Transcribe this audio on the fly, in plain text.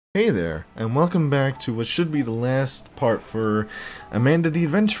Hey there, and welcome back to what should be the last part for Amanda the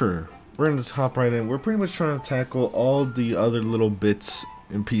Adventurer. We're gonna just hop right in. We're pretty much trying to tackle all the other little bits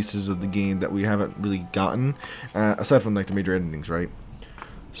and pieces of the game that we haven't really gotten, aside from like the major endings, right?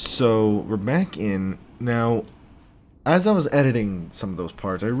 So we're back in. Now, as I was editing some of those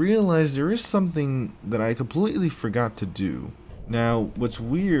parts, I realized there is something that I completely forgot to do. Now, what's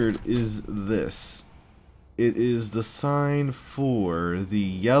weird is this. It is the sign for the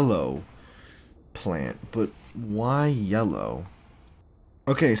yellow plant, but why yellow?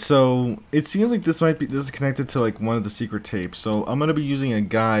 Okay, so it seems like this is connected to like one of the secret tapes. So I'm gonna be using a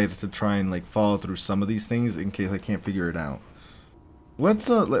guide to try and like follow through some of these things in case I can't figure it out.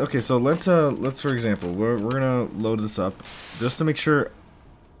 Okay, so let's for example, we're gonna load this up just to make sure.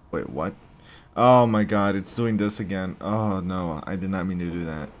 Wait, what? Oh my God, it's doing this again. Oh no, I did not mean to do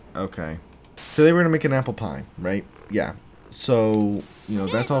that. Okay. Today we're gonna make an apple pie, right? Yeah. So,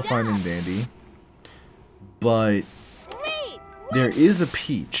 that's all fine and dandy. But there is a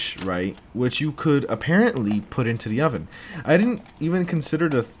peach, right? Which you could apparently put into the oven. I didn't even consider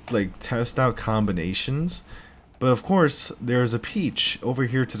to like test out combinations, but of course there's a peach over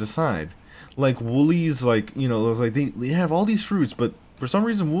here to the side. Like Woolies, like like they have all these fruits, but for some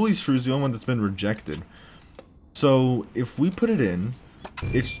reason Woolies fruit is the only one that's been rejected. So if we put it in,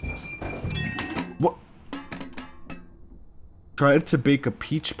 it's what? Tried to bake a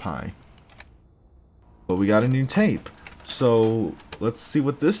peach pie, but we got a new tape. So let's see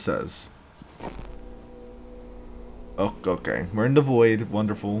what this says. Oh, okay, we're in the void.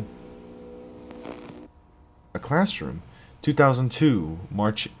 Wonderful. A classroom, 2002,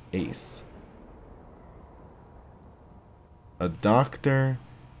 March 8th. A doctor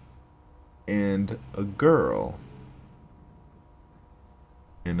and a girl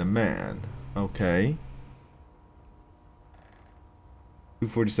and a man. Okay.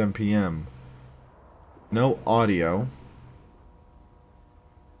 2:47 p.m. No audio.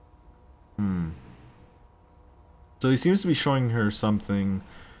 So he seems to be showing her something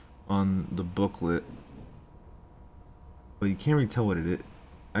on the booklet, but you can't really tell what it is.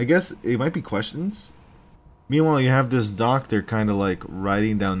 I guess it might be questions. Meanwhile, you have this doctor kind of like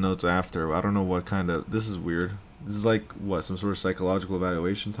writing down notes after. I don't know what kind of. This is weird. This is like what, some sort of psychological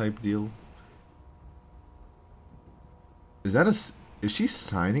evaluation type deal. Is that is she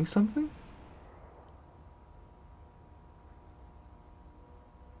signing something?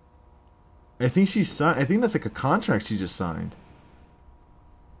 I think she signed. I think that's like a contract she just signed.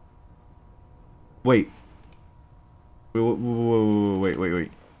 Wait.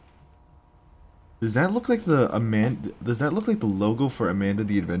 Wait. Does that look like the Amanda? Does that look like the logo for Amanda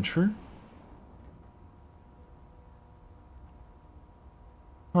the Adventurer?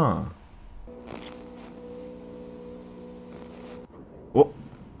 Huh. Oh.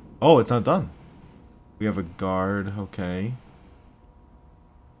 Oh, it's not done. We have a guard. Okay.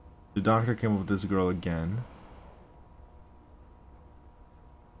 The doctor came up with this girl again.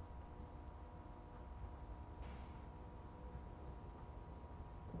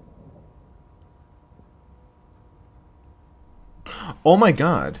 Oh my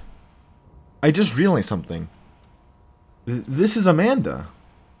God. I just realized something. This is Amanda.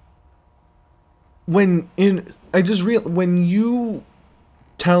 When you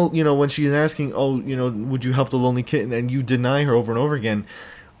tell, when she's asking, oh, would you help the lonely kitten, and you deny her over and over again,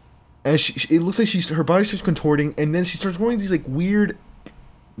 as it looks like her body starts contorting, and then she starts growing these like weird,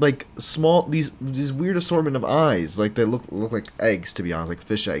 like small, these weird assortment of eyes, like they look like eggs, to be honest, like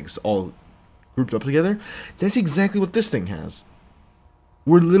fish eggs, all grouped up together. That's exactly what this thing has.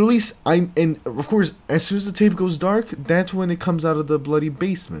 We're literally, and of course, as soon as the tape goes dark, that's when it comes out of the bloody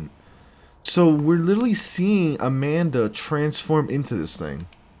basement. So we're literally seeing Amanda transform into this thing.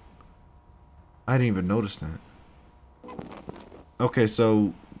 I didn't even notice that. Okay,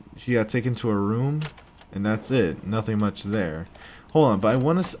 so she got taken to a room, and that's it. Nothing much there. Hold on, but I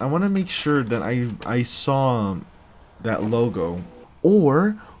want to make sure that I saw that logo.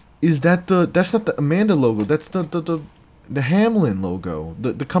 Or is that that's not the Amanda logo? That's the Hamlin logo.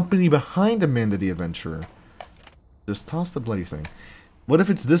 The company behind Amanda the Adventurer. Just toss the bloody thing. What if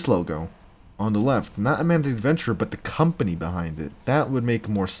it's this logo on the left? Not Amanda the Adventurer, but the company behind it. That would make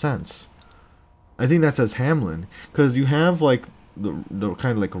more sense. I think that says Hamlin, because you have like the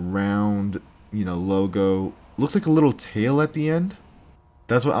kind of like round, logo. Looks like a little tail at the end.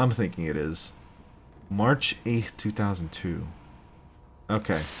 That's what I'm thinking it is. March 8th, 2002.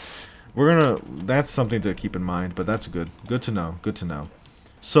 Okay. That's something to keep in mind, but that's good. Good to know. Good to know.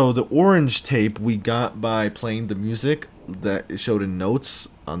 So the orange tape we got by playing the music that it showed in notes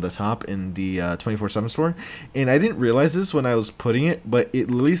on the top in the 24/7 store, and I didn't realize this when I was putting it, but it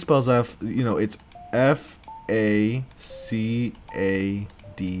literally spells F. You know, it's FACADE,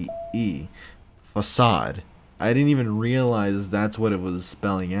 facade. I didn't even realize that's what it was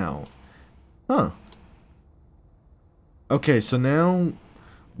spelling out. Huh. Okay, so now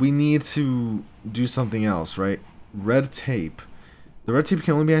we need to do something else, right? Red tape. The red tape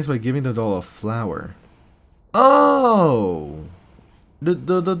can only be accessed by giving the doll a flower. Oh, the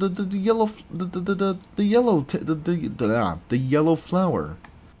yellow the yellow flower.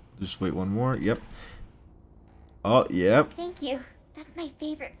 Just wait one more. Yep. Oh, yep. Thank you. That's my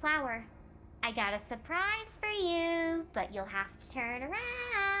favorite flower. I got a surprise for you, but you'll have to turn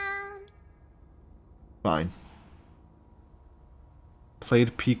around. Fine.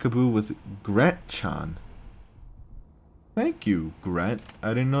 Played peekaboo with Gretchen. Thank you, Gret. I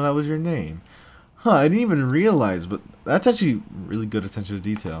didn't know that was your name. Huh, I didn't even realize, but that's actually really good attention to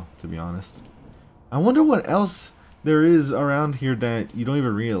detail, to be honest. I wonder what else there is around here that you don't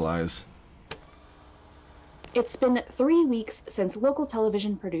even realize. It's been 3 weeks since local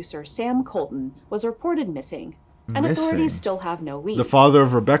television producer Sam Colton was reported missing, and authorities still have no leads. The father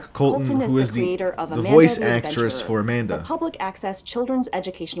of Rebecca Colton, who is the creator of the voice actress for Amanda. A public access children's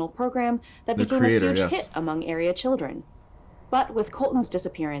educational program that became a huge hit among area children. But with Colton's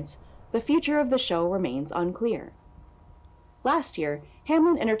disappearance, the future of the show remains unclear. Last year,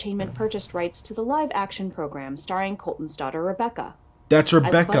 Hamlin Entertainment purchased rights to the live-action program starring Colton's daughter Rebecca. That's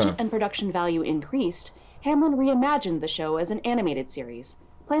Rebecca. As budget and production value increased, Hamlin reimagined the show as an animated series,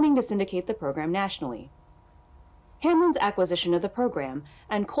 planning to syndicate the program nationally. Hamlin's acquisition of the program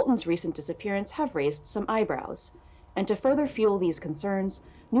and Colton's recent disappearance have raised some eyebrows, and to further fuel these concerns,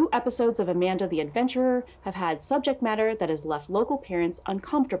 new episodes of Amanda the Adventurer have had subject matter that has left local parents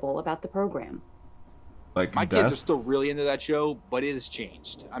uncomfortable about the program. Like my kids are still really into that show, but it has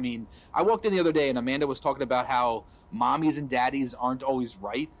changed. I mean, I walked in the other day and Amanda was talking about how mommies and daddies aren't always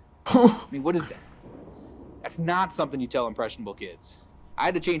right. I mean, what is that? That's not something you tell impressionable kids. I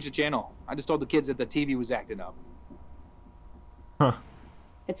had to change the channel. I just told the kids that the TV was acting up. Huh.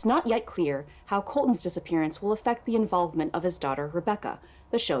 It's not yet clear how Colton's disappearance will affect the involvement of his daughter, Rebecca,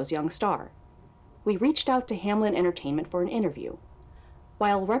 the show's young star. We reached out to Hamlin Entertainment for an interview.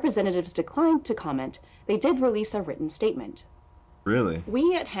 While representatives declined to comment, they did release a written statement. Really?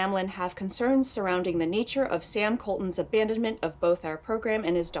 We at Hamlin have concerns surrounding the nature of Sam Colton's abandonment of both our program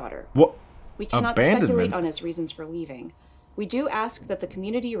and his daughter. What? We cannot speculate on his reasons for leaving. We do ask that the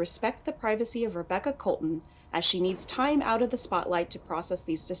community respect the privacy of Rebecca Colton, as she needs time out of the spotlight to process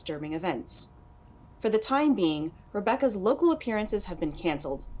these disturbing events. For the time being, Rebecca's local appearances have been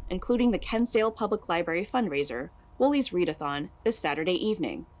canceled, including the Kensdale Public Library fundraiser, Woolies Readathon, this Saturday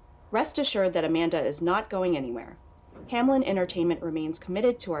evening. Rest assured that Amanda is not going anywhere. Hamlin Entertainment remains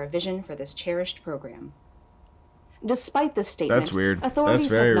committed to our vision for this cherished program. Despite this statement, That's weird.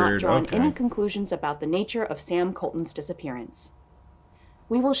 authorities have not drawn Okay. any conclusions about the nature of Sam Colton's disappearance.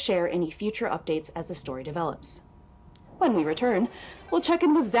 We will share any future updates as the story develops. When we return, we'll check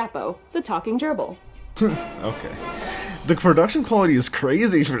in with Zappo, the talking gerbil. Okay. The production quality is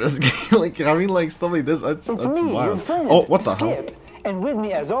crazy for this game. Like, I mean, like, stuff like this, that's me, wild. your friend, Oh, what the Skip. hell? And with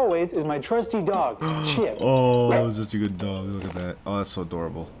me, as always, is my trusty dog, Chip. Oh, such a good dog. Look at that. Oh, that's so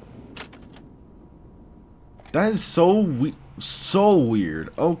adorable. That is so weird.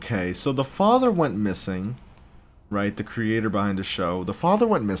 Okay, so the father went missing, right? The creator behind the show. The father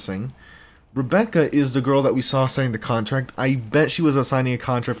went missing. Rebecca is the girl that we saw signing the contract. I bet she was signing a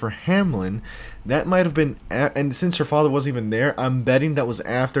contract for Hamlin. That might have been, and since her father wasn't even there, I'm betting that was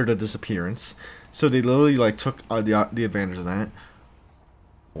after the disappearance. So they literally like took the advantage of that.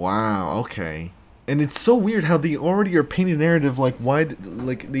 Wow. Okay. And it's so weird how they already are painting a narrative, like, why,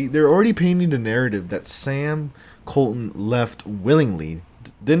 like, they're already painting the narrative that Sam Colton left willingly,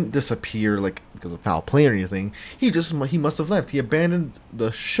 didn't disappear, like, because of foul play or anything. He must have left. He abandoned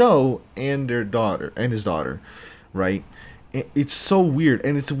the show and his daughter, right? It's so weird,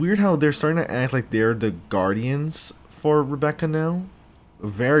 and it's weird how they're starting to act like they're the guardians for Rebecca now.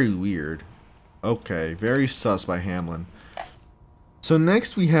 Very weird. Okay, very sus by Hamlin. So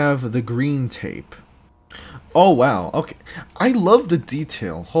next we have the green tape. Oh wow, okay. I love the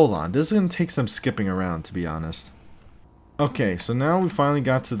detail. Hold on, this is going to take some skipping around, to be honest. Okay, so now we finally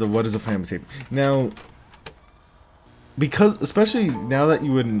got to the what is a family tape. Now, because, especially now that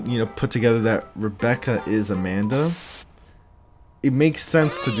you would, put together that Rebecca is Amanda, it makes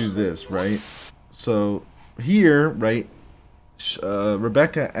sense to do this, right? So, here, right,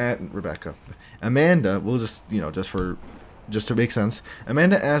 Amanda, we'll just, just to make sense,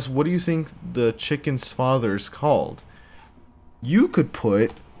 Amanda asks, what do you think the chicken's father's called? You could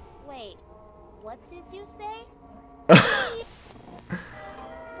put... Wait, what did you say?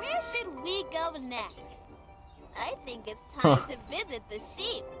 Where should we go next? I think it's time to visit the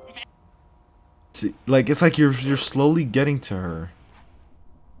sheep. See, like, it's like you're slowly getting to her.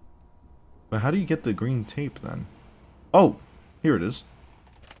 But how do you get the green tape then? Oh, here it is.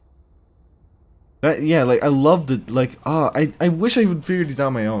 That, yeah, like, I loved it. Like, I wish I would figure these out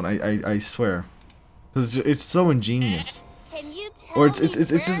on my own. I swear, because it's so ingenious. Can you tell Or it's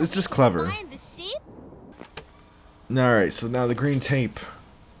just clever. find the sheep? All right, so now the green tape.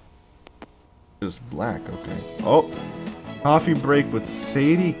 Just black, okay. Oh, coffee break with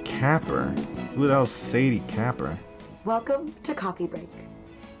Sadie Capper. Who the hell's Sadie Capper? Welcome to Coffee Break.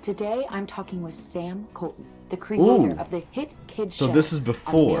 Today I'm talking with Sam Colton, the creator of the hit kids show. So this is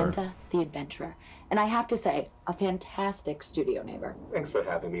before. Amanda the Adventurer. And I have to say, a fantastic studio neighbor. Thanks for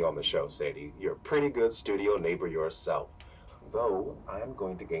having me on the show, Sadie. You're a pretty good studio neighbor yourself. Though, I'm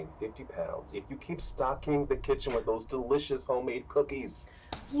going to gain 50 pounds if you keep stocking the kitchen with those delicious homemade cookies.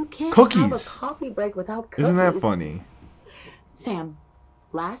 You can't have a Cookies. coffee break without cookies. Isn't that funny? Sam,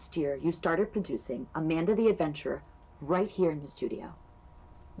 last year you started producing Amanda the Adventurer right here in the studio.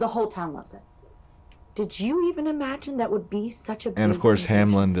 The whole town loves it. Did you even imagine that would be such a big And of course, sensation?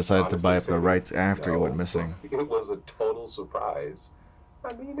 Hamlin decided to buy up Honestly, the Sadie, rights after it went no, missing. It was a total surprise.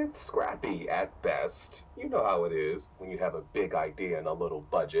 I mean, it's scrappy at best. You know how it is when you have a big idea and a little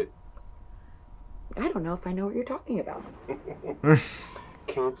budget. I don't know if I know what you're talking about.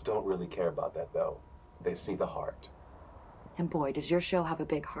 Kids don't really care about that, though. They see the heart. And boy, does your show have a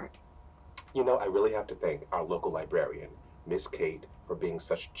big heart. You know, I really have to thank our local librarian, Miss Kate, for being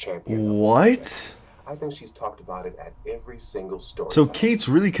such a champion. of What? this. I think she's talked about it at every single story. So time. Kate's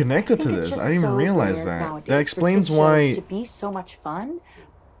really connected to think it's this. just I didn't even so realize rare that. nowadays That for explains kid why. shows to be so much fun.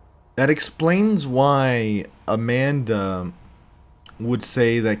 That explains why Amanda would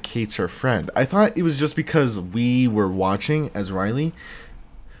say that Kate's her friend. I thought it was just because we were watching as Riley,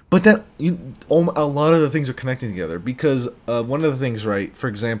 but that a lot of the things are connecting together. Because one of the things, right? For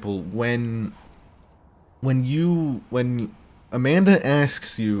example, when Amanda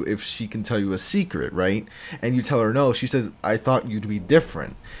asks you if she can tell you a secret, right? And you tell her no, she says, "I thought you'd be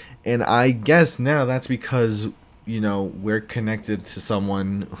different." And I guess now that's because, you know, we're connected to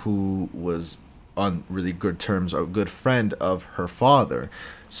someone who was on really good terms, a good friend of her father.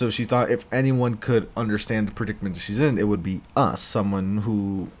 So she thought if anyone could understand the predicament that she's in, it would be us. Someone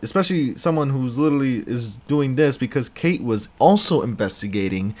who, especially someone who's literally is doing this because Kate was also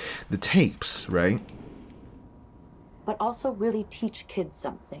investigating the tapes, right? But also really teach kids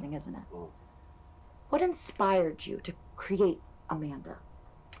something, isn't it? What inspired you to create Amanda?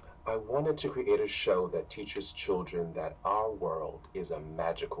 I wanted to create a show that teaches children that our world is a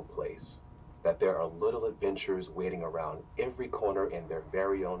magical place, that there are little adventures waiting around every corner in their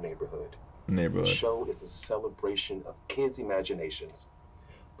very own neighborhood. The show is a celebration of kids' imaginations.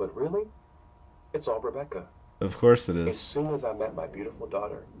 But really, it's all Rebecca. Of course it As is. soon as I met my beautiful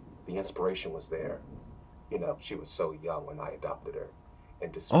daughter, the inspiration was there. You know, she was so young when I adopted her.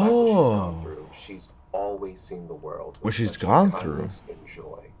 And despite what she's gone through, she's always seen the world with What she's such gone kindness and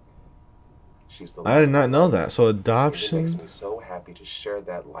joy. She's the I did light not of know my that. life, So and it makes adoption. me so happy to share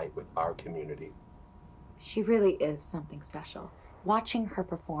that light with our community. She really is something special. Watching her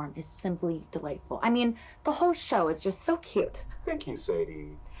perform is simply delightful. I mean, the whole show is just so cute. Thank you,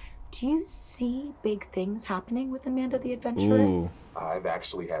 Sadie. Do you see big things happening with Amanda the Adventurer? Ooh, I've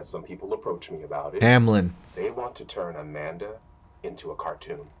actually had some people approach me about it. Hamlin. They want to turn Amanda into a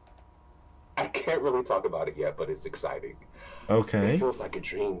cartoon. I can't really talk about it yet, but it's exciting. It Okay. feels like a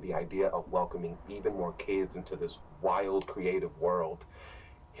dream, the idea of welcoming even more kids into this wild, creative world.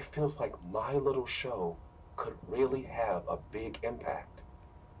 It feels like my little show could really have a big impact.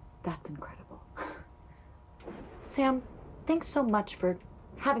 That's incredible. Sam, thanks so much for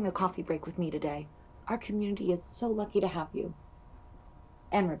having a coffee break with me today. Our community is so lucky to have you.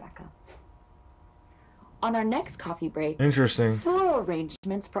 And Rebecca. On our next coffee break, Interesting. floral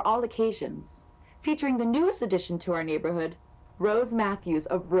arrangements for all occasions, featuring the newest addition to our neighborhood, Rose Matthews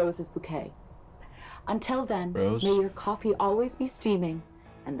of Rose's Bouquet. Until then, Rose? may your coffee always be steaming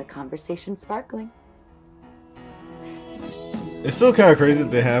and the conversation sparkling. It's still kind of crazy that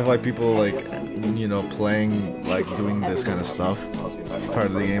they have like people like, you know, playing like doing this kind of stuff. It's part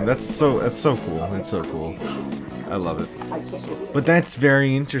of the game. That's so cool. That's so cool. I love it. But that's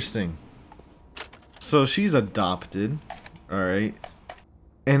very interesting. So she's adopted, all right,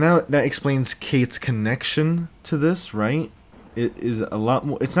 and now that explains Kate's connection to this, right? It is a lot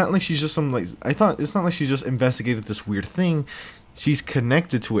more. It's not like she's just some like I thought. It's not like she just investigated this weird thing. She's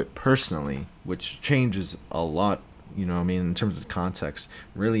connected to it personally, which changes a lot you know what I mean, in terms of context.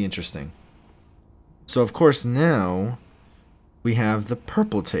 Really interesting. So, of course, now we have the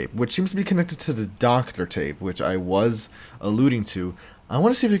purple tape, which seems to be connected to the doctor tape, which I was alluding to. I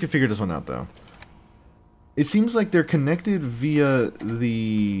want to see if we can figure this one out, though. It seems like they're connected via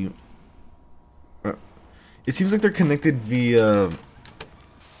the... it seems like they're connected via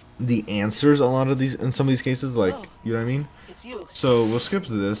the answers a lot of these, in some of these cases, like, you know what I mean? So we'll skip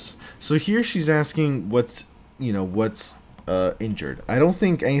to this. So here she's asking what's, you know, what's injured. I don't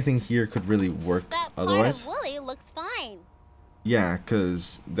think anything here could really work otherwise. That part of Wooly looks fine. Yeah,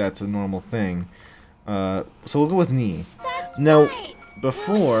 because that's a normal thing. So we'll go with knee. Now,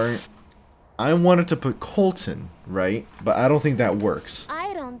 before, I wanted to put Colton, right? But I don't think that works.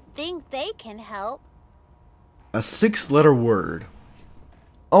 I don't think they can help. A 6-letter word.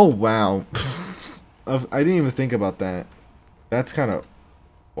 Oh, wow. I didn't even think about that. That's kind of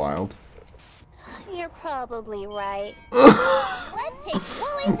wild. You're probably right. Let's take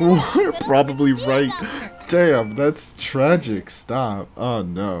Wooly to the You're probably right. Damn, that's tragic. Stop. Oh,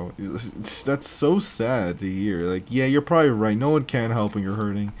 no. That's so sad to hear. Like, yeah, you're probably right. No one can help when you're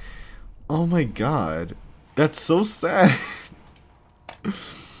hurting. Oh, my God. That's so sad.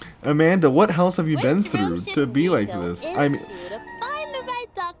 Amanda, what house have you been through to be like this? I mean... to find the right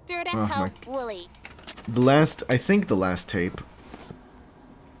doctor to help Wooly. I think the last tape.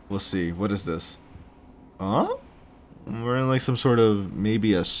 We'll see. What is this? Huh? We're in like some sort of,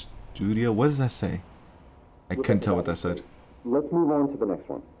 maybe a studio. What does that say? I couldn't tell what that said. Let's move on to the next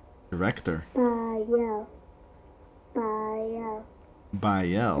one. Director. Bael.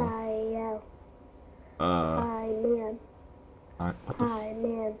 Bael. What the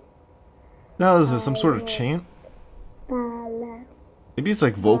f... Now is this some sort of chant? Maybe it's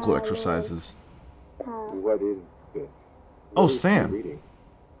like vocal exercises. What is this? Oh, Sam.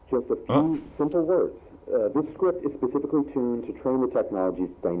 Just a few simple words. This script is specifically tuned to train the technology's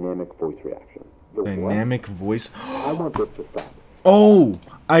dynamic voice reaction. Dynamic voice? I want this to stop. Oh!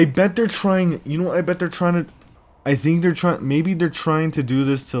 I bet they're trying... You know what I bet they're trying to... I think they're trying... Maybe they're trying to do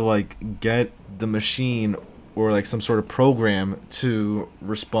this to, like, get the machine or, like, some sort of program to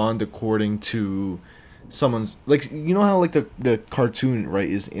respond according to someone's... Like, you know how, like, the cartoon, right,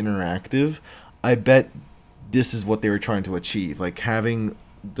 is interactive? I bet this is what they were trying to achieve. Like, having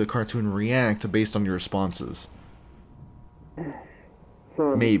the cartoon react based on your responses.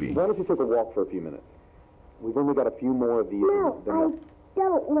 Sam, maybe. Why don't you take a walk for a few minutes? We've only got a few more of these. No, I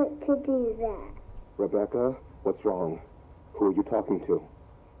don't want to do that. Rebecca, what's wrong? Who are you talking to?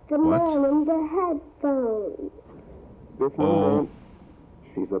 The man in the headphones. This moment,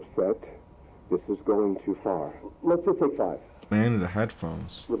 she's upset. This is going too far. Let's just take 5. Man in the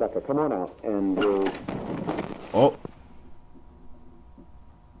headphones. Rebecca, come on out, and we'll... Oh.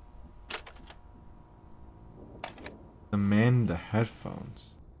 The man in the headphones.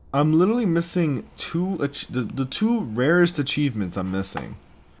 I'm literally missing the 2 rarest achievements I'm missing.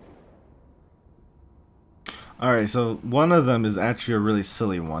 Alright, so one of them is actually a really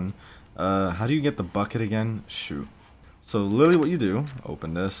silly one. How do you get the bucket again? Shoot. So literally what you do,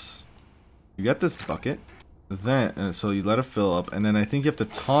 open this. You get this bucket. Then, so you let it fill up, and then I think you have to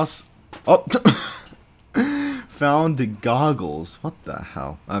toss... Oh! Found the goggles. What the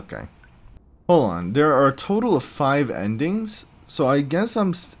hell? Okay. Hold on. There are a total of 5 endings, so I guess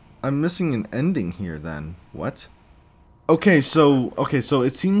I'm missing an ending here then. What? Okay, so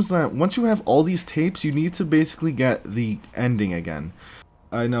it seems that once you have all these tapes, you need to basically get the ending again.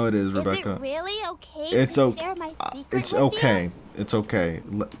 I know it is, Rebecca. Is it really okay it's to share my secret It's with okay. you? It's okay.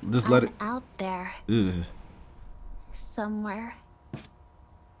 Just let it... out there. Ugh. Somewhere.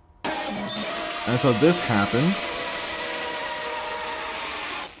 And so this happens.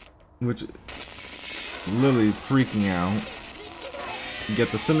 Which... Literally freaking out. You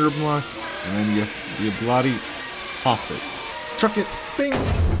get the cinder block, and then you bloody toss it. Chuck it. Bing!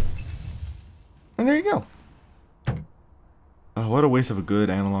 And there you go. Oh, what a waste of a good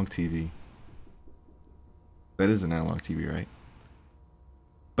analog TV. That is an analog TV, right?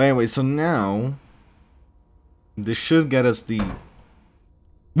 But anyway, so now... This should get us the...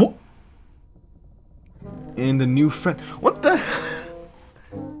 What? And the new friend... What the...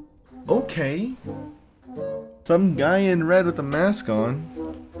 Okay. Some guy in red with a mask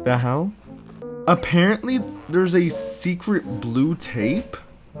on. The hell? Apparently, there's a secret blue tape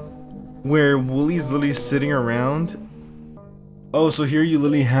where Wooly's literally sitting around. Oh, so here you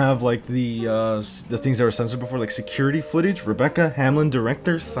literally have like the things that were censored before, like security footage. Rebecca Hamlin,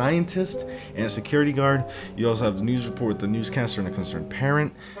 director, scientist, and a security guard. You also have the news report with the newscaster and a concerned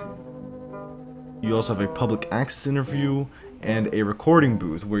parent. You also have a public access interview and a recording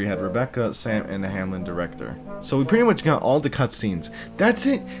booth where you had Rebecca, Sam, and the Hamlin director. So we pretty much got all the cutscenes. That's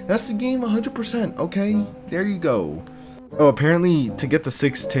it. That's the game 100%. Okay, there you go. Oh, apparently to get the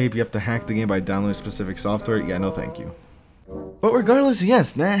 6th tape, you have to hack the game by downloading specific software. Yeah, no thank you. But regardless,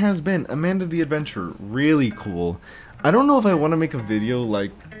 yes, that has been Amanda the Adventurer. Really cool. I don't know if I want to make a video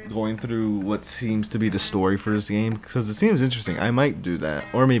like going through what seems to be the story for this game, because it seems interesting. I might do that,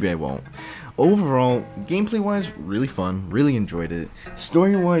 or maybe I won't. Overall, gameplay wise, really fun, really enjoyed it.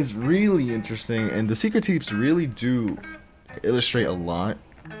 Story wise, really interesting, and the secret tapes really do illustrate a lot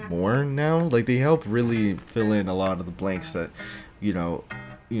more now. Like, they help really fill in a lot of the blanks that, you know,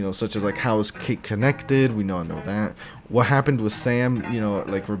 such as like how is Kate connected? We know that. What happened with Sam? You know,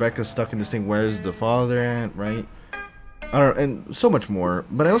 like Rebecca's stuck in this thing. Where's the father at? Right? I don't know, and so much more.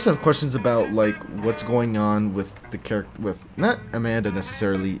 But I also have questions about like what's going on with the character, with not Amanda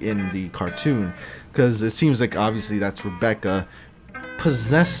necessarily in the cartoon, because it seems like obviously that's Rebecca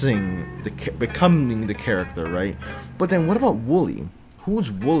possessing becoming the character, right? But then what about Wooly?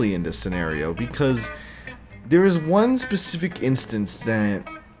 Who's Wooly in this scenario? Because there is one specific instance that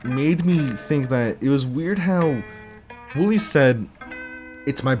made me think that it was weird how Wooly said,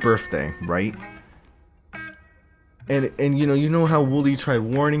 "It's my birthday," right? And you know how Wooly tried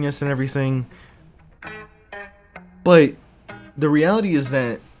warning us and everything. But the reality is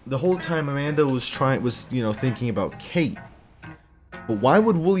that the whole time Amanda was thinking about Kate. But why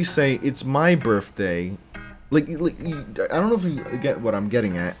would Wooly say it's my birthday? Like I don't know if you get what I'm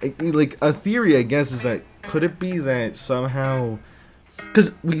getting at. Like a theory, I guess, is that could it be that somehow,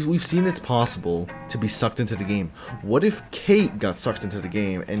 because we've seen it's possible to be sucked into the game. What if Kate got sucked into the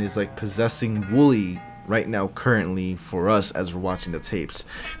game and is like possessing Wooly right now currently for us as we're watching the tapes?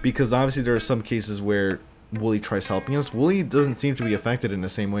 Because obviously there are some cases where Wooly tries helping us. Wooly doesn't seem to be affected in the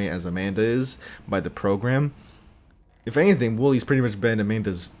same way as Amanda is by the program. If anything, Wooly's pretty much been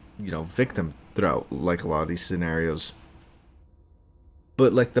Amanda's, victim throughout like a lot of these scenarios.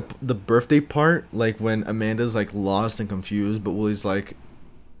 But like the birthday part, like when Amanda's like lost and confused, but Wooly's like,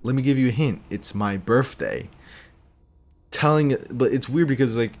 "Let me give you a hint, it's my birthday." But it's weird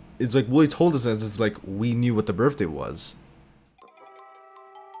because it's like Wooly told us as if like we knew what the birthday was.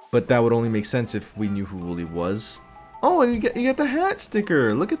 But that would only make sense if we knew who Wooly was. Oh, and you get the hat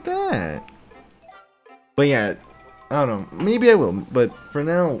sticker. Look at that. But yeah, I don't know. Maybe I will. But for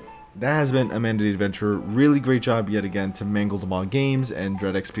now, that has been Amanda the Adventurer. Really great job yet again to Mangled Mall Games and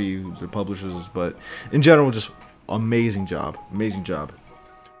Dread XP, who's the publishers. But in general, just amazing job. Amazing job.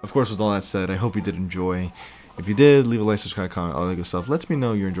 Of course, with all that said, I hope you did enjoy. If you did, leave a like, subscribe, comment, all that good stuff. Lets me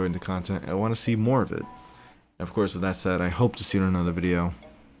know you're enjoying the content. I want to see more of it. And of course, with that said, I hope to see you in another video.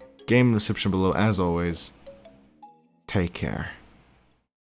 Game in the description below, as always. Take care.